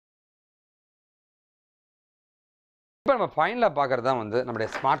இப்போ நம்ம ஃபைனலாக பார்க்குறது தான் வந்து நம்மளுடைய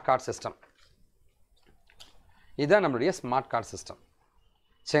ஸ்மார்ட் கார்டு சிஸ்டம். இதுதான் நம்மளுடைய ஸ்மார்ட் கார்டு சிஸ்டம்.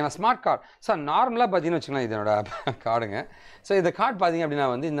 சரிங்களா? ஸ்மார்ட் கார்டு சார் நார்மலாக பார்த்தீங்கன்னு வச்சுக்கலாம், இதனோட கார்டுங்க. ஸோ இந்த கார்டு பார்த்தீங்க அப்படின்னா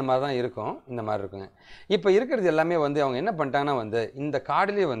வந்து இந்த மாதிரி தான் இருக்கும், இந்த மாதிரி இருக்குங்க. இப்போ இருக்கிறது எல்லாமே வந்து அவங்க என்ன பண்ணிட்டாங்கன்னா வந்து இந்த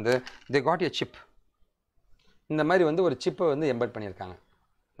கார்டுலேயே வந்து தே காட் எ சிப். இந்த மாதிரி வந்து ஒரு சிப்பை வந்து எம்பெட் பண்ணியிருக்காங்க.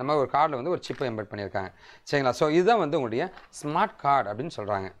 இந்த மாதிரி ஒரு கார்டில் வந்து ஒரு சிப்பை எம்பெட் பண்ணியிருக்காங்க. சரிங்களா? ஸோ இதுதான் வந்து உங்களுடைய ஸ்மார்ட் கார்டு அப்படின்னு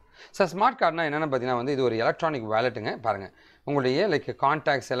சொல்கிறாங்க. சார் ஸ்மார்ட் கார்டுனா என்னென்னு பார்த்தீங்கன்னா வந்து இது ஒரு எலக்ட்ரானிக் வேலெட்டுங்க. பாருங்கள், உங்களுடைய லைக்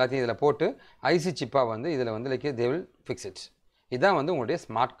கான்டாக்ட்ஸ் எல்லாத்தையும் இதில் போட்டு ஐசி சிப்பாக வந்து இதில் வந்து like they will fix it. இதுதான் வந்து உங்களுடைய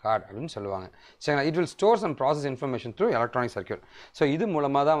ஸ்மார்ட் கார்டு அப்படின்னு சொல்லுவாங்க. சரிங்களா? It will stores and process information through electronic circuit. So இது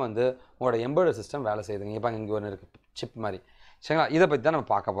மூலமாக தான் வந்து உங்களோட எம்பெடட் சிஸ்டம் வேலை செய்யுதுங்க. இப்போ இங்கே ஒன்று இருக்குது சிப் மாதிரி. சரிங்களா? இதை பற்றி தான் நம்ம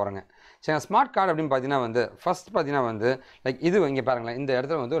பார்க்க போகிறோங்க. சரிங்களா? ஸ்மார்ட் கார்டு அப்படின்னு பார்த்தீங்கன்னா வந்து ஃபஸ்ட் பார்த்தீங்கன்னா வந்து லைக் இது இங்கே பாருங்களேன், இந்த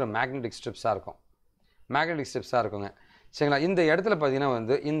இடத்துல வந்து ஒரு மேக்னெட்டிக் ஸ்ட்ரிப்ஸாக இருக்கும். மேக்னெட்டிக் ஸ்ட்ரிப்ஸாக இருக்குங்க. சரிங்களா? இந்த இடத்துல பார்த்தீங்கன்னா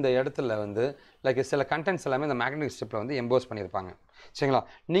வந்து இந்த இடத்துல வந்து லைக் சில கண்டென்ட்ஸ் எல்லாமே இந்த மேக்னெட்டிக் ஸ்ட்ரிப்பில் வந்து எம்போஸ் பண்ணியிருப்பாங்க. சரிங்களா?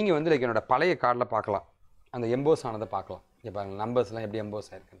 நீங்கள் வந்து லைக் என்னோட பழைய கார்டில் பார்க்கலாம், அந்த எம்போஸ் ஆனதை பார்க்கலாம். இங்கே பாருங்கள் நம்பர்ஸ்லாம் எப்படி எம்போஸ்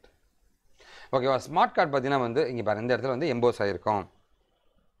ஆகிருக்குன்ட்டு. ஓகேவா? ஸ்மார்ட் கார்டு பார்த்தீங்கன்னா வந்து இங்கே பாருங்கள் இந்த இடத்துல வந்து எம்போஸ் ஆகிருக்கும்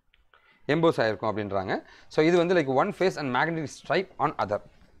அப்படின்றாங்க. ஸோ இது வந்து like one face and magnetic stripe on other.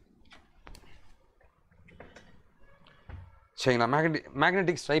 சரிங்களா?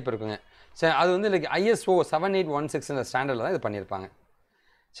 மேக்னெட்டிக் ஸ்ட்ரைப் இருக்குங்க. சரி, அது வந்து லைக் ISO 7816 ஸ்டாண்டர்டில் தான் இது பண்ணியிருப்பாங்க.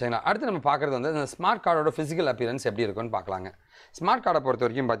 சரிங்களா? அடுத்து நம்ம பார்க்குறது வந்து இந்த ஸ்மார்ட் கார்டோட ஃபிசிக்கல் அப்பியரன்ஸ் எப்படி இருக்குன்னு பார்க்கலாங்க. ஸ்மார்ட் கார்டை பொறுத்த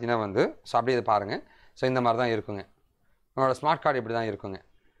வரைக்கும் பார்த்தீங்கன்னா வந்து ஸோ அப்படியே இது பாருங்கள். ஸோ இந்த மாதிரி தான் இருக்குங்க. உங்களோட ஸ்மார்ட் கார்டு இப்படி தான் இருக்குங்க.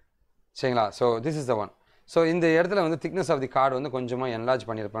 சரிங்களா? So this is the one. So இந்த இடத்துல வந்து திக்னஸ் ஆஃப் தி கார்டு வந்து கொஞ்சமாக enlarge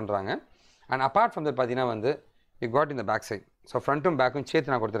பண்ணியிருப்பேன்றாங்க. And apart from that பார்த்தீங்கன்னா வந்து யூ காட் இந்த பேக் சைட். ஸோ ஃப்ரண்ட்டும் பேக்கும்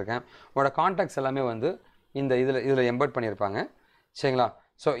சேர்த்து நான் கொடுத்துருக்கேன். உங்களோட கான்டாக்ட்ஸ் எல்லாமே வந்து இந்த இதில் எம்பெட் பண்ணியிருப்பாங்க. சரிங்களா?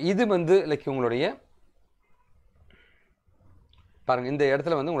 ஸோ இது வந்து லைக் உங்களுடைய பாருங்கள் இந்த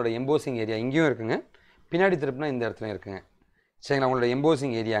இடத்துல வந்து உங்களோட எம்போசிங் ஏரியா இங்கேயும் இருக்குங்க, பின்னாடி திருப்பினா இந்த இடத்துலையும் இருக்குங்க. சரிங்களா? உங்களோட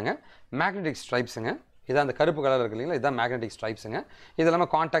எம்போசிங் ஏரியாங்க. மேக்னெட்டிக் ஸ்ட்ரைப்ஸுங்க. இதான் அந்த கருப்பு கலர் இருக்குது இல்லைங்களா, இதுதான் மேக்னெட்டிக் ஸ்ட்ரைப்ஸுங்க. இது இல்லாமல்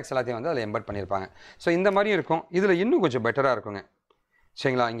கான்டாக்ட்ஸ் எல்லாத்தையும் வந்து அதில் எம்பெட் பண்ணியிருப்பாங்க. ஸோ இந்த மாதிரி இருக்கும். இதில் இன்னும் கொஞ்சம் பெட்டராக இருக்குங்க.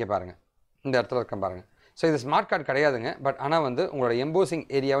 சரிங்களா? இங்கே பாருங்கள், இந்த இடத்துல இருக்க பாருங்கள். ஸோ இது ஸ்மார்ட் கார்டு கிடையாதுங்க, பட் ஆனால் வந்து உங்களோட எம்போசிங்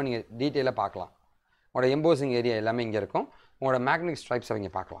ஏரியாவை நீங்கள் டீட்டெயிலாக பார்க்கலாம். உங்களோட எம்போசிங் ஏரியா எல்லாமே இங்கே இருக்கும். உங்களோட மேக்னெட்டிக் ஸ்ட்ரைப்ஸை இங்கே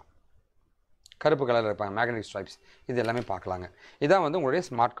பார்க்கலாம். கருப்பு கலரில் இருப்பாங்க மேக்னெட்டிக் ஸ்ட்ரைப்ஸ். இது எல்லாமே பார்க்கலாங்க. இதான் வந்து உங்களுடைய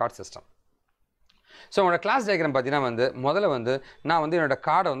ஸ்மார்ட் கார்டு சிஸ்டம். ஸோ உங்களோட கிளாஸ் டயக்ராம் பார்த்தீங்கன்னா வந்து முதல்ல வந்து நான் வந்து என்னோடய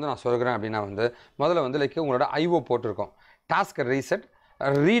கார்டை வந்து நான் சொல்கிறேன் அப்படின்னா வந்து முதல்ல வந்து லைக் உங்களோட IO போட்டிருக்கோம். Task reset,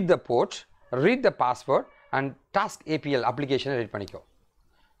 read the board, read the password and task APL அப்ளிகேஷனை ரீட் பண்ணிக்கோ.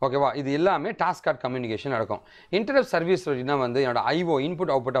 ஓகேவா? இது எல்லாமே டாஸ்க் கார்டு கம்யூனிகேஷன் நடக்கும். இன்டர்னெட் சர்வீஸ் அப்படின்னா வந்து என்னோட IO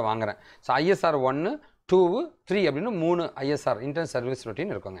இன்புட் அவுட்புட்டை வாங்குறேன். ஸோ ISR 1, 2, 3 அப்படின்னு 3 ISR இன்டர்னெட் சர்வீஸ்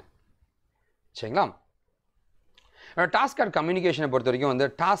ரொட்டீன் இருக்குங்க. சரிங்களா? டாஸ்க் கார்டு கம்யூனிகேஷனை பொறுத்த வரைக்கும் வந்து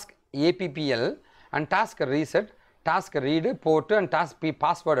task APPL and task reset, task read, board and task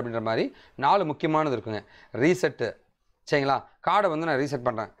password அப்படின்ற மாதிரி 4 முக்கியமானது இருக்குங்க. ரீசெட்டு. சரிங்களா? கார்டை வந்து நான் ரீசெட்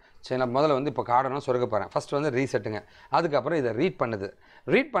பண்ணுறேன். சரிங்களா? முதல்ல வந்து இப்போ கார்டை நான் சொருக போகிறேன். ஃபஸ்ட்டு வந்து ரீசெட்டுங்க. அதுக்கப்புறம் இதை ரீட் பண்ணுது.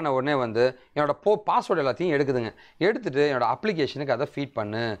 ரீட் பண்ண உடனே வந்து என்னோட பாஸ்வேர்டு எல்லாத்தையும் எடுக்குதுங்க. எடுத்துகிட்டு என்னோட அப்ளிகேஷனுக்கு அதை ஃபீட்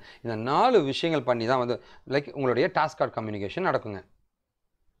பண்ணு. இந்த 4 விஷயங்கள் பண்ணி தான் வந்து லைக் உங்களுடைய டாஸ்க் கார்டு கம்யூனிகேஷன் நடக்குங்க.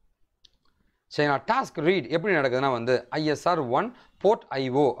 சரிங்களா? டாஸ்க் ரீட் எப்படி நடக்குதுன்னா வந்து ISR 1 போர்ட்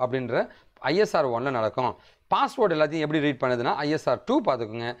IO அப்படின்ற ISR 1ல் நடக்கும். பாஸ்வேர்டு எல்லாத்தையும் எப்படி ரீட் பண்ணுதுன்னா ISR 2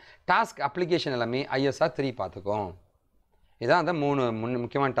 பார்த்துக்குங்க. டாஸ்க் அப்ளிகேஷன் எல்லாமே ISR 3 பார்த்துக்கும். இதான் அந்த 3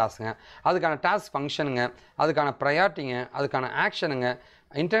 முக்கியமான டாஸ்க்குங்க. அதுக்கான டாஸ்க் ஃபங்க்ஷனுங்க, அதுக்கான ப்ரையாரிட்டிங்க, அதுக்கான ஆக்ஷனுங்க,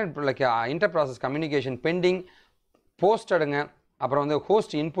 இன்டர் ப்ராசஸ் கம்யூனிகேஷன் பெண்டிங், போஸ்டடுங்க, அப்புறம் வந்து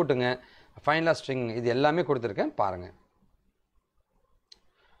ஹோஸ்ட் இன்புட்டுங்க, ஃபைனலாக ஸ்ட்ரிங், இது எல்லாமே கொடுத்துருக்கேன் பாருங்கள்.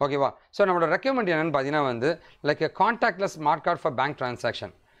 ஓகேவா? ஸோ நம்மளோட ரெக்கமெண்ட் என்னென்னு பார்த்தீங்கன்னா வந்து like contactless smart card for bank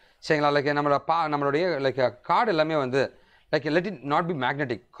transaction. சரிங்களா? லைக் நம்மளுடைய லைக் கார்டு எல்லாமே வந்து like let it not be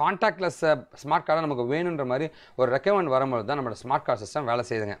magnetic. Contactless smart கார்டை நமக்கு வேணுன்ற மாதிரி ஒரு ரெக்கமெண்ட் வரும்போது தான் நம்மளோட ஸ்மார்ட் கார்டு சிஸ்டம் வேலை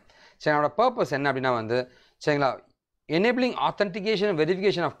செய்யுதுங்க. சரி, நம்மளோட பர்பஸ் என்ன அப்படின்னா வந்து சரிங்களா, enabling authentication and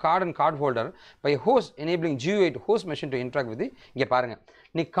verification of card and card holder by host enabling GUI to host machine to interact with the. இங்கே பாருங்கள்,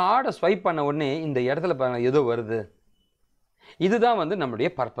 நீ கார்டை ஸ்வைப் பண்ண உடனே இந்த இடத்துல பாருங்கள் ஏதோ வருது. இதுதான் வந்து நம்மளுடைய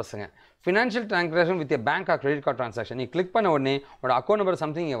பர்பஸுங்க. Financial transaction with bank or credit card transaction நீ கிளிக் பண்ண உடனே உங்களோட அக்கௌண்ட் நம்பர்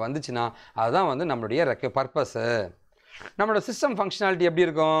சம்திங் இங்கே வந்துச்சுன்னா அதுதான் வந்து நம்மளுடைய பர்பஸு. நம்மளோட சிஸ்டம் ஃபங்க்ஷனாலிட்டி எப்படி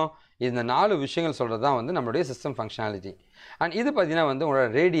இருக்கும்? இந்த 4 விஷயங்கள் சொல்கிறது தான் வந்து நம்மளுடைய சிஸ்டம் ஃபங்க்ஷனாலிட்டி. அண்ட் இது பார்த்தீங்கன்னா வந்து உங்களோட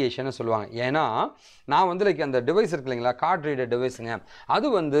ரேடியேஷன்னு சொல்லுவாங்க. ஏன்னா நான் வந்து லைக் அந்த டிவைஸ் இருக்கு இல்லைங்களா, கார்டு ரீடர் டிவைஸுங்க, அது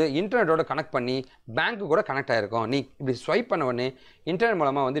வந்து இன்டர்நெட்டோட கனெக்ட் பண்ணி பேங்க்கு கூட கனெக்ட் ஆகிருக்கும். நீ இப்படி ஸ்வைப் பண்ண உடனே இன்டர்நெட்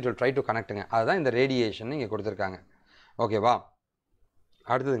மூலமாக வந்து இட் வில் ட்ரை டு கனெக்ட்டுங்க. அதுதான் இந்த ரேடியேஷன் இங்கே கொடுத்துருக்காங்க. ஓகேவா?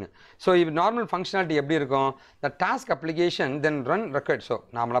 அடுத்ததுங்க. ஸோ இது நார்மல் ஃபங்க்ஷனாலிட்டி எப்படி இருக்கும்? த டாஸ்க் அப்ளிகேஷன் தென் ரன் ரெக்கார்ட். ஸோ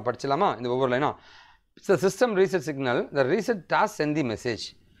நாமளாக படிச்சிடலாமா இந்த ஒவ்வொரு லைனும்? So system reset signal, the reset task send the message.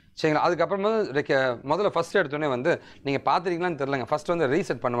 சரிங்களா, அதுக்கப்புறமா முதல்ல ஃபஸ்ட்டு எடுத்தோடனே வந்து நீங்கள் பார்த்துருக்கீங்களான்னு தெரிலங்க, ஃபஸ்ட்டு வந்து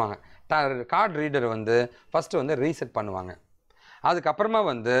ரீசெட் பண்ணுவாங்க. கார்டு ரீடர் வந்து ஃபஸ்ட்டு வந்து ரீசெட் பண்ணுவாங்க. அதுக்கப்புறமா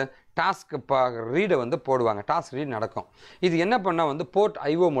வந்து டாஸ்க் ரீடை வந்து போடுவாங்க, டாஸ்க் ரீட் நடக்கும். இது என்ன பண்ணால் வந்து போர்ட்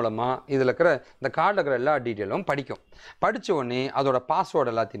ஐஓ மூலமாக இதில் இருக்கிற இந்த கார்டில் இருக்கிற எல்லா டீட்டெயிலும் படிக்கும். படித்த உடனே அதோட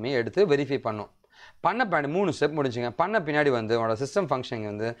பாஸ்வேர்டு எல்லாத்தையுமே எடுத்து வெரிஃபை பண்ணும். பண்ண 3 ஸ்டெப் முடிஞ்சுங்க. பண்ண பின்னாடி வந்து உங்களோட சிஸ்டம்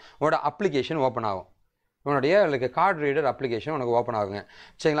ஃபங்க்ஷன் வந்து உங்களோட அப்ளிகேஷன் ஓப்பன் ஆகும். உன்னுடைய லைக் கார்டு ரீடர் அப்ளிகேஷன் உனக்கு ஓப்பன் ஆகுங்க.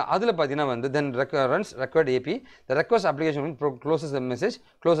 சரிங்களா, அதில் பார்த்தீங்கன்னா வந்து தென் runs required AB, the request application closes the message,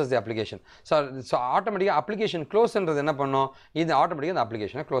 closes the application. So ஆட்டோமேட்டிக்காக அப்ளிகேஷன் க்ளோஸ்ன்றது என்ன பண்ணோம், இது ஆட்டோமேட்டிக்காக அந்த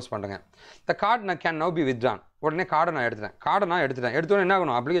அப்ளிகேஷனை க்ளோஸ் பண்ணுங்க. த கார்டு நான் கேன் நவ் பி வித்ட்ரான். உடனே கார்டை நான் எடுத்துட்டேன் என்ன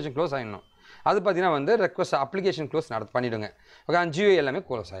ஆகணும், அப்ளிகேஷன் க்ளோஸ் ஆகிடணும். அது பார்த்தீங்கன்னா வந்து ரெக்வஸ்ட் அப்ளிகேஷன் க்ளோஸ் பண்ணிவிடுங்க. ஓகே, ஜியோ எல்லாமே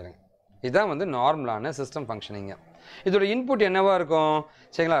க்ளோஸ் ஆகிடுங்க. இதுதான் வந்து நார்மலான சிஸ்டம் ஃபங்க்ஷனிங்க. இதோட இன்புட் என்னவா இருக்கும்,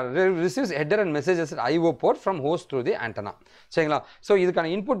 சரிங்களா, receives header and messages IO board from host through the antenna. சரிங்களா, ஸோ இதுக்கான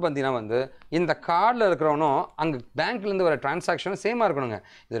இன்புட் பார்த்தீங்கன்னா வந்து இந்த கார்டில் இருக்கிறவனும் அங்கே பேங்க்லேருந்து வர டிரான்சாக்ஷனும் சேமாக இருக்கணுங்க.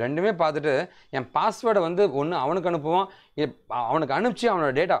 இது ரெண்டுமே பார்த்துட்டு என் பாஸ்வேர்டை வந்து ஒன்று அவனுக்கு அனுப்புவான், அவனுக்கு அனுப்பிச்சு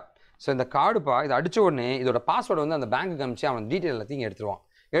அவனோட டேட்டா. ஸோ இந்த கார்டுப்பா இதை அடித்த உடனே இதோட பாஸ்வேர்டை வந்து அந்த பேங்க்குக்கு அனுப்பிச்சு அவன் டீட்டெயில் எல்லாத்தையும் எடுத்துருவான்,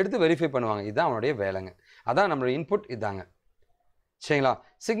 எடுத்து வெரிஃபை பண்ணுவாங்க. இதுதான் அவனுடைய வேலைங்க. அதான் நம்மளோட இன்புட் இதாங்க. சரிங்களா,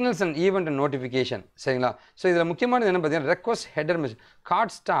 signals and event and notification. சரிங்களா, ஸோ இதில் முக்கியமானது என்ன பார்த்தீங்கன்னா request header message,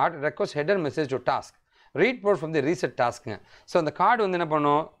 card start request header message to task, read board from the reset டாஸ்க்குங்க. So அந்த கார்டு வந்து என்ன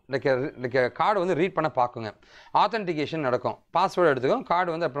பண்ணும், லைக் கார்டு வந்து ரீட் பண்ண பார்க்குங்க. ஆத்தென்டிகேஷன் நடக்கும், பாஸ்வேர்டு எடுத்துக்கும் கார்டு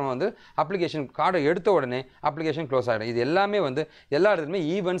வந்து அப்புறம் வந்து அப்ளிகேஷன் கார்டை எடுத்த உடனே அப்ளிகேஷன் க்ளோஸ் ஆகிடும். இது எல்லாமே வந்து எல்லா இடத்துலையுமே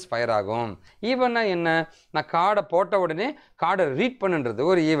ஈவெண்ட்ஸ் ஃபயர் ஆகும். ஈவெண்ட்னா என்ன, நான் கார்டை போட்ட உடனே கார்டை ரீட் பண்ணுன்றது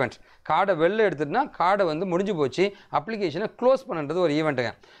ஒரு ஈவெண்ட், கார்டை வெளில எடுத்துட்டுனா கார்டை வந்து முடிஞ்சு போச்சு, அப்ளிகேஷனை க்ளோஸ் பண்ணுன்றது ஒரு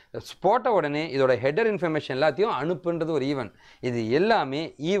ஈவெண்ட்டுங்க. போட்ட உடனே இதோட ஹெடர் இன்ஃபர்மேஷன் எல்லாத்தையும் அனுப்புன்றது ஒரு ஈவெண்ட். இது எல்லாமே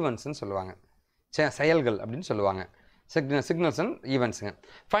ஈவெண்ட்ஸ்ன்னு சொல்லுவாங்க, செயல்கள் அப்படின்னு சொல்லுவாங்க, சிக்னல்ஸ் அண்ட் ஈவெண்ட்ஸுங்க.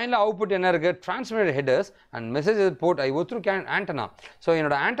 ஃபைனலாக அவுட்புட் என்ன இருக்குது, transmitted headers and messages board IO through antenna. So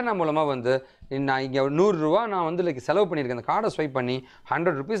என்னோட ஆண்டனா மூலமாக வந்து நான் இங்கே 100 ரூபா நான் வந்து லைக் செலவு பண்ணியிருக்கேன், அந்த கார்டை ஸ்வைப் பண்ணி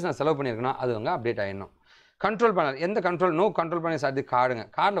 100 ருபீஸ் நான் செலவு பண்ணியிருக்கேன்னா அது வந்து அப்டேட் ஆகிடணும். கண்ட்ரோல் பேனல், எந்த கண்ட்ரோல், நோ கண்ட்ரோல் பேனல் அது கார்டுங்க.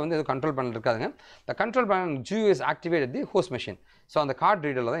 கார்டில் வந்து எதுவும் கண்ட்ரோல் பேனல் இருக்காதுங்க. இந்த control panel Jio is activate the host machine. So அந்த கார்டு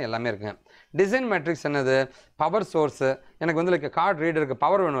ரீடரில் தான் எல்லாமே இருக்குங்க. டிசைன் மேட்ரிக்ஸ் என்னது, பவர் சோர்ஸு, எனக்கு வந்து லைக் கார்டு ரீடருக்கு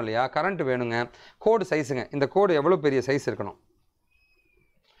பவர் வேணும் இல்லையா, கரண்ட் வேணுங்க. கோடு சைஸுங்க, இந்த கோடு எவ்வளோ பெரிய சைஸ் இருக்கணும்,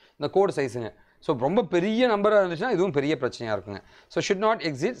 இந்த கோடு சைஸுங்க. ஸோ ரொம்ப பெரிய நம்பராக இருந்துச்சுன்னா இதுவும் பெரிய பிரச்சனையாக இருக்குங்க. So should not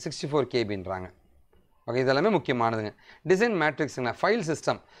exit 64 KBன்றாங்க. Okay, இதெல்லாமே முக்கியமானதுங்க. Design மேட்ரிக்ஸுங்க, file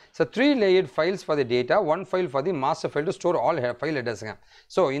system. So 3 layered files for the data, 1 file for the master file to store all file ஹெடர்ஸுங்க.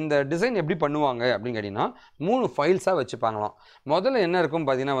 So இந்த டிசைன் எப்படி பண்ணுவாங்க அப்படின்னு கேட்டிங்கன்னா 3 ஃபைல்ஸாக வச்சுப்பாங்களாம். முதல்ல என்ன இருக்கும்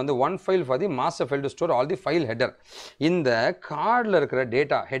பார்த்தீங்கன்னா வந்து 1 file for the master file to store all the file header, இந்த கார்டில் இருக்கிற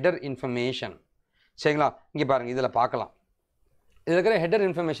டேட்டா ஹெடர் இன்ஃபர்மேஷன். சரிங்களா, இங்கே பாருங்கள், இதில் பார்க்கலாம். இதில் இருக்கிற ஹெடர்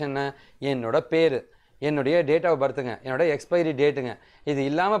இன்ஃபர்மேஷன் என்ன, என்னோட பேர், என்னுடைய டேட் ஆஃப் பர்த்துங்க, என்னோட எக்ஸ்பைரி டேட்டுங்க. இது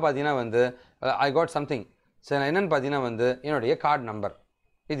இல்லாமல் பார்த்தீங்கன்னா வந்து ஐ காட் சம்திங். சரி, என்னென்னு பார்த்தீங்கன்னா வந்து என்னுடைய கார்டு நம்பர்,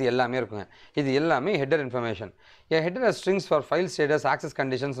 இது எல்லாமே இருக்குங்க. இது எல்லாமே header information. A header strings for file status, access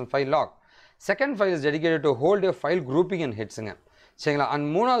conditions and file lock. Second file is dedicated to hold A file grouping and ஹெட்ஸுங்க. சரிங்களா, அண்ட்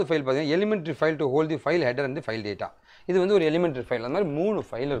மூணாவது ஃபைல் பார்த்தீங்கன்னா elementary file to hold the file header and the file data. இது வந்து ஒரு elementary file. அந்த மாதிரி 3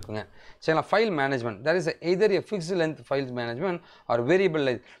 file இருக்குங்க. சரிங்களா, file management, that is either a fixed length files management R variable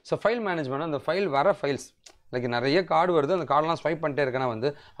length. So file management அந்த file வர files, like நிறைய கார்டு வருது, அந்த கார்டெலாம் ஸ்வைப் பண்ணிட்டே இருக்கேன்னா வந்து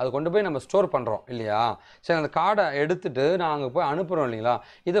அது கொண்டு போய் நம்ம ஸ்டோர் பண்ணுறோம் இல்லையா. சரி, அந்த கார்டை எடுத்துகிட்டு நான் அங்கே போய் அனுப்புகிறோம் இல்லைங்களா,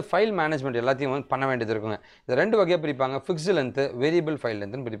 இது ஃபைல் மேனேஜ்மெண்ட் எல்லாத்தையும் வந்து பண்ண வேண்டியது இருக்குங்க. இது 2 வகையாக பிரிப்பாங்க, ஃபிக்ஸ்டு லென்த்து, வேரியபிள் ஃபைல்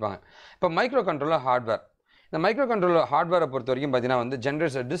லென்த்துன்னு பிரிப்பாங்க. இப்போ மைக்ரோ கண்ட்ரோலர் ஹார்ட்வேர், இந்த மைக்ரோ கண்ட்ரோலர் ஹார்ட்வேரை பொறுத்த வரைக்கும் பார்த்தீங்கன்னா வந்து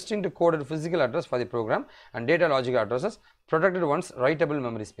generates distinct coded physical address for the program and data logical addresses protected once writable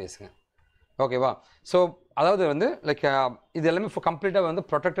memory ஸ்பேஸுங்க. ஓகேவா, ஸோ அதாவது வந்து லைக் இது எல்லாமே கம்ப்ளீட்டாக வந்து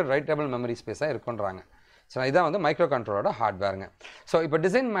ப்ரொடெக்டட் ரைட்டபிள் மெமரி ஸ்பேஸாக இருக்குன்றாங்க. ஸோ இதான் வந்து மைக்ரோ கண்ட்ரோலரோட ஹார்ட்வேருங்க. ஸோ இப்போ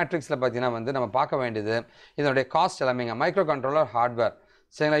டிசைன் மேட்ரிக்ஸில் பார்த்தீங்கன்னா வந்து நம்ம பார்க்க வேண்டியது இதனுடைய காஸ்ட் எல்லாமேங்க. மைக்ரோ கண்ட்ரோலர் ஹார்ட்வேர்,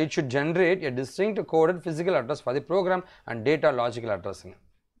 சரிங்களா, it should generate a distinct coded physical address for the program and data logical அட்ரஸுங்க.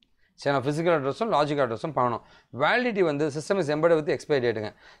 சரி, நான் ஃபிசிக்கல் அட்ரஸும் லாஜிக்கல் அட்ரஸும் பண்ணணும். வேலிடிட்டி வந்து system is embedded with expiry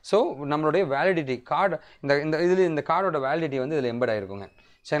டேட்டுங்க. So நம்மளுடைய வேலிடிட்டி கார்டு இந்த கார்டோட வேலிடிட்டி வந்து இதில் எம்பெட் ஆகிருக்குங்க.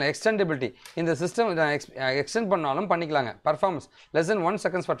 சரி, எக்ஸ்டெண்டபிலிட்டி, இந்த சிஸ்டம் எக்ஸ்டெண்ட் பண்ணாலும் பண்ணிக்கலாங்க. Performance less than 1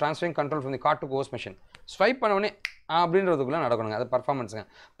 seconds for transferring control from the card to host machine. Swipe பண்ண உடனே அப்படின்றதுக்குள்ளே நடக்கணுங்க, அது பர்ஃபார்மன்ஸுங்க.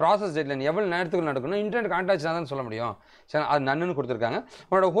 ப்ராசஸ் டேட்லைன் எவ்வளோ நேரத்துக்கு நடக்கணும், இன்டர்நெட் கான்டாக்ட்னா தான் சொல்ல முடியும். சரி, அது நன்னு கொடுத்துருக்காங்க.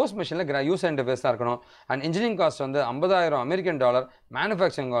 உங்களோட ஹோஸ்ட் மிஷினில் யூசர் இன்டர்ஃபேஸ் தான் இருக்கணும். அண்ட் இன்ஜினியரிங் காஸ்ட் வந்து $50,000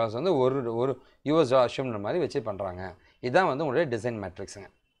 மேனுஃபேக்சரிங் காஸ்ட் வந்து ஒரு $1 மாதிரி வச்சு பண்ணுறாங்க. இதுதான் வந்து உங்களுடைய டிசைன் மேட்ரிக்ஸுங்க.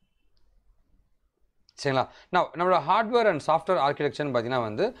 சரிங்களா, நம்மளோட ஹார்ட்வேர் அண்ட் சாஃப்ட்வேர் ஆர்கிடெக்சர்னு பார்த்தீங்கன்னா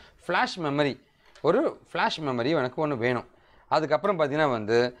வந்து ஃப்ளாஷ் மெமரி, ஒரு ஃப்ளாஷ் மெமரி எனக்கு ஒன்று வேணும். அதுக்கப்புறம் பார்த்தீங்கன்னா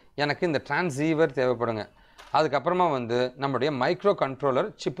வந்து எனக்கு இந்த டிரான்சீவர் தேவைப்படுங்க. அதுக்கப்புறமா வந்து நம்மளுடைய மைக்ரோ கண்ட்ரோலர்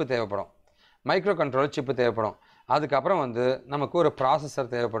சிப்பு தேவைப்படும். மைக்ரோ கண்ட்ரோலர் சிப்பு தேவைப்படும். அதுக்கப்புறம் வந்து நமக்கு ஒரு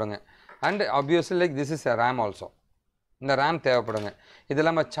processor தேவைப்படுங்க. And obviously like this is a RAM also. இந்த ரேம் தேவைப்படுங்க. இது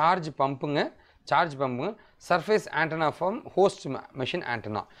இல்லாமல் charge பம்புங்க, surface antenna from host machine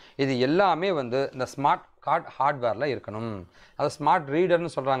antenna. இது எல்லாமே வந்து இந்த ஸ்மார்ட் கார்டு ஹார்ட்வேரில் இருக்கணும். அது ஸ்மார்ட்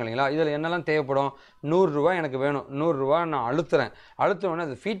ரீடர்னு சொல்கிறாங்க இல்லைங்களா. இதில் என்னெல்லாம் தேவைப்படும்? 100 ரூபா எனக்கு வேணும். 100 ரூபா நான் அழுத்துறோன்னே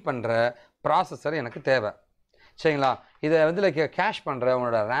அது ஃபீட் பண்ணுற ப்ராசஸர் எனக்கு தேவை. சரிங்களா. இதை வந்து லைக் கேஷ் பண்ணுற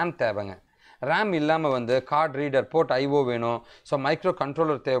உங்களோட ரேம் தேவைங்க. ரேம் இல்லாமல் வந்து கார்டு ரீடர் போர்ட் ஐஓ வேணும். ஸோ மைக்ரோ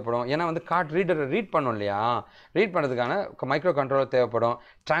கண்ட்ரோலர் தேவைப்படும். ஏன்னா வந்து கார்டு ரீடரை ரீட் பண்ணோம் இல்லையா, ரீட் பண்ணுறதுக்கான மைக்ரோ கண்ட்ரோலர் தேவைப்படும்.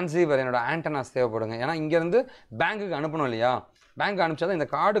 டிரான்சீவர் என்னோட ஆண்டனாஸ் தேவைப்படுங்க. ஏன்னா இங்கேருந்து பேங்க்குக்கு அனுப்பணும் இல்லையா, பேங்க் அனுப்பிச்சா தான் இந்த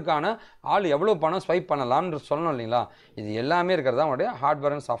கார்டுக்கான ஆள் எவ்வளோ பணம் ஸ்வைப் பண்ணலாம்னு சொல்லணும் இல்லைங்களா. இது எல்லாமே இருக்கிறது தான் உங்களுடைய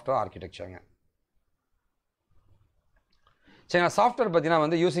ஹார்ட்வேர் அண்ட் சாஃப்ட்வேர் ஆர்கிடெக்சருங்க. சரிங்களா. சாஃப்ட்வேர் பார்த்தீங்கன்னா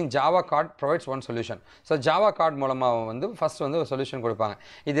வந்து using Java card provides one solution. So Java card மூலமாக வந்து ஃபஸ்ட் வந்து ஒரு சொல்யூஷன் கொடுப்பாங்க.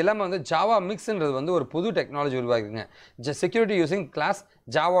 இது இல்லாமல் வந்து ஜாவா மிக்ஸ்ன்றது வந்து ஒரு புது டெக்னாலஜி உருவாக்குங்க. Security using class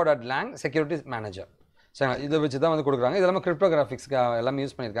ஜாவா.lang security manager. சரிங்களா. இதை வச்சு தான் வந்து கொடுக்குறாங்க. இது எல்லாமே கிரிப்டோகிராஃபிக்ஸ்க்கு எல்லாமே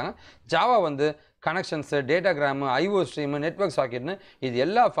யூஸ் பண்ணியிருக்காங்க. ஜாவா வந்து கனெக்ஷன்ஸு, டேட்டாகிராமு, ஐஓ ஸ்ட்ரீமு, நெட்வொர்க் சாக்கெட்னு இது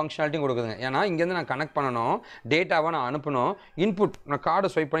எல்லா ஃபங்க்ஷனாலிட்டியும் கொடுக்குதுங்க. ஏன்னா இங்கேருந்து நான் கனெக்ட் பண்ணணும், டேட்டாவை நான் அனுப்பணும், இன்புட் நான் கார்டு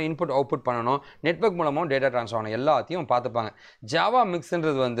ஸ்வைப் பண்ணி இன்புட் அவுட்புட் பண்ணணும், நெட்வொர்க் மூலமாக டேட்டா ட்ரான்ஸ்ஃபர் ஆகணும், எல்லாத்தையும் பார்த்துப்பாங்க. ஜாவா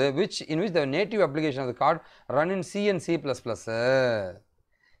மிக்ஸ்ன்றது வந்து in which the native application of the card run in C and C++.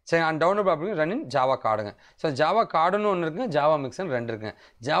 சரி, அண்ட் டவுன்லோட் அப்படி ரன் இன் ஜாவா கார்டுங்க. ஸோ ஜாவா கார்டுன்னு ஒன்று இருக்குங்க, ஜாவா மிக்ஸ்னு 2 இருக்குங்க.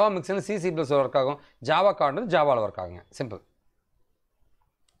 ஜாவா மிக்ஸ்னு C++ ஒர்க் ஆகும், ஜாவா கார்டு ஜாவாவில் ஒர்க் ஆகுங்க. சிம்பிள்.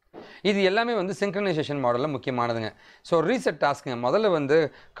 இது எல்லாமே வந்து சிங்க்ரனைசேஷன் மாடலில் முக்கியமானதுங்க. So reset டாஸ்க்குங்க. முதல்ல வந்து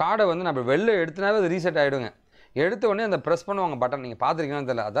கார்டை வந்து நம்ம வெளில எடுத்துனாவே அது ரீசெட் ஆகிடுங்க. எடுத்த உடனே அந்த ப்ரெஸ் பண்ணுவாங்க பட்டன், நீங்கள் பார்த்துருக்கீங்கன்னு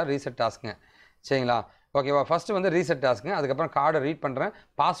தெரியல, அதான் ரீசெட் டாஸ்க்குங்க. சரிங்களா. ஓகேவா. ஃபஸ்ட்டு வந்து ரீசெட் டாஸ்க்குங்க. அதுக்கப்புறம் கார்டை ரீட் பண்ணுறேன்,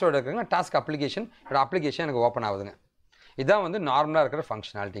 பாஸ்வேர்டு இருக்குங்க, டாஸ்க் அப்ளிகேஷன், என்னோட அப்ளிகேஷன் எனக்கு ஓப்பன் ஆகுதுங்க. இதான் வந்து நார்மலாக இருக்கிற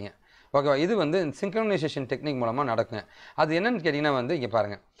ஃபங்க்ஷனாலிட்டிங்க. ஓகேவா. இது வந்து சிங்க்ரனைசேஷன் டெக்னிக் மூலமாக நடக்குங்க. அது என்னென்னு கேட்டிங்கன்னா வந்து இங்கே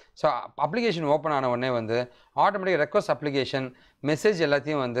பாருங்கள். ஸோ அப்ளிகேஷன் ஓப்பன் ஆன உடனே வந்து ஆட்டோமேட்டிக் ரெக்வஸ்ட் அப்ளிகேஷன் மெசேஜ்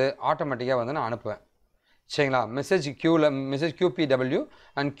எல்லாத்தையும் வந்து ஆட்டோமேட்டிக்காக வந்து நான் அனுப்புவேன். சரிங்களா. மெசேஜ் QPW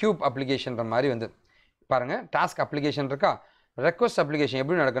அண்ட் கியூப் அப்ளிகேஷன்ற மாதிரி வந்து பாருங்கள். டாஸ்க் அப்ளிகேஷன் இருக்கா, ரெக்வஸ்ட் அப்ளிகேஷன்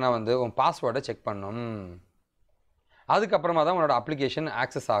எப்படி நடக்குன்னா வந்து உன் பாஸ்வேர்டை செக் பண்ணணும், அதுக்கப்புறமா தான் உன்னோட அப்ளிகேஷன்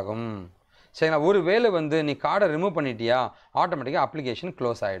ஆக்சஸ் ஆகும். சரிங்களா. ஒரு வேளை வந்து நீ கார்டை ரிமூவ் பண்ணிட்டியா, ஆட்டோமேட்டிக்காக அப்ளிகேஷன்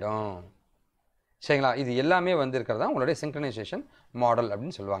க்ளோஸ் ஆகிடும். சரிங்களா. இது எல்லாமே வந்து இருக்கிறதா உங்களுடைய சிங்க்ரனைசேஷன் மாடல்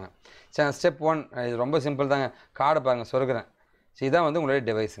அப்படின்னு சொல்லுவாங்க. சரி, ஸ்டெப் 1 இது ரொம்ப சிம்பிள் தாங்க. கார்டை பாருங்கள், சொருகிறேன். ஸோ இதான் வந்து உங்களுடைய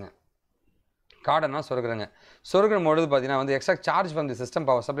டிவைஸுங்க. கார்டை நான் சொருகிறேங்க. சொருகிற பொழுது பார்த்தீங்கன்னா வந்து extra charge from the system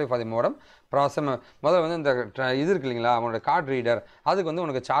power supply for the modem process. முதல்ல வந்து இந்த இது இருக்கு இல்லைங்களா, அவனோட கார்டு ரீடர், அதுக்கு வந்து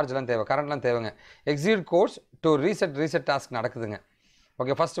உனக்கு சார்ஜ்லாம் தேவை, கரண்ட்லாம் தேவைங்க. Execute course to reset task நடக்குதுங்க.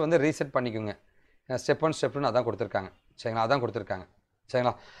 ஓகே. ஃபஸ்ட்டு வந்து ரீசெட் பண்ணிக்கோங்க. ஸ்டெப் 1 ஸ்டெப் 2 அதான் கொடுத்துருக்காங்க. சரிங்களா, அதான் கொடுத்துருக்காங்க.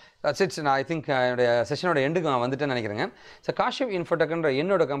 சரிங்களா. சிட்ஸ் நான் ஐ திங்க் என்னுடைய செஷனோட எண்டுக்கு நான் வந்துட்டேன்னு நினைக்கிறேங்க. ஸோ காஷிவ் இன்ஃபோடெக்ன்ற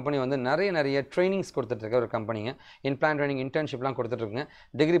என்னோட கம்பெனி வந்து நிறைய ட்ரைனிங்ஸ் கொடுத்துட்ருக்க ஒரு கம்பெனிங்க. Plan training, இன்டர்ன்ஷிப்லாம் கொடுத்துட்ருக்குங்க.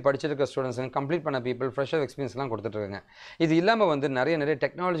 டிகிரி படிச்சிருக்க ஸ்டூடெண்ட்ஸுங்க, கம்ப்ளீட் பண்ண பீப்புள், ஃப்ரெஷர் எக்ஸ்பீரியன்ஸ்லாம் கொடுத்துட்ருக்குங்க. இது இல்லாமல் வந்து நிறைய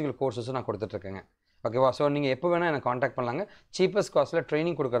டெக்னாலஜிக்கல் கோர்ஸஸும் நான் கொடுத்துட்ருக்கேங்க. ஓகேவா. ஸோ நீங்கள் எப்போ வேணால் எனக்கு காண்டாக்ட் பண்ணலாங்க. சீப்பஸ்ட் காஸ்ட்டில்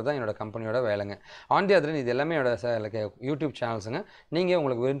ட்ரைனிங் கொடுக்குறது தான் என்னோட கம்பெனியோட வேலைங்க. ஆண்டி அதில் இது எல்லாமே என்னோட யூடியூப் சேனல்ஸுங்க. நீங்கள்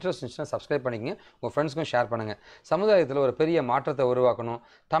உங்களுக்கு இன்ட்ரெஸ்ட் இருந்துச்சுன்னா சப்ஸ்கிரைப் பண்ணிக்கங்க, உங்கள் ஃப்ரெண்ட்ஸ்க்கும் ஷேர் பண்ணுங்கள். சமுதாயத்தில் ஒரு பெரிய மாற்றத்தை உருவாக்கணும்.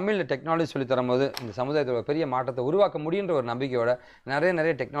 தமிழில் டெக்னாலஜி சொல்லி தரும்போது இந்த சமுதாயத்தில் ஒரு பெரிய மாற்றத்தை உருவாக்க முடியுன்ற ஒரு நம்பிக்கையோட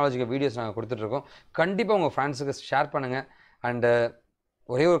நிறைய டெக்னாலஜிக்கல் வீடியோஸ் நாங்கள் கொடுத்துட்ருக்கோம். கண்டிப்பாக உங்கள் ஃப்ரெண்ட்ஸுக்கு ஷேர் பண்ணுங்கள். அண்டு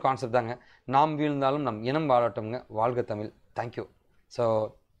ஒரே ஒரு கான்செப்ட் தாங்க, நாம் வீழ்ந்தாலும் நம் இனம் வாழட்டும்ங்க. வாழ்க Tamil. Thank you. So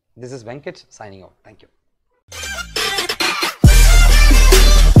this is Venkat signing out. Thank you.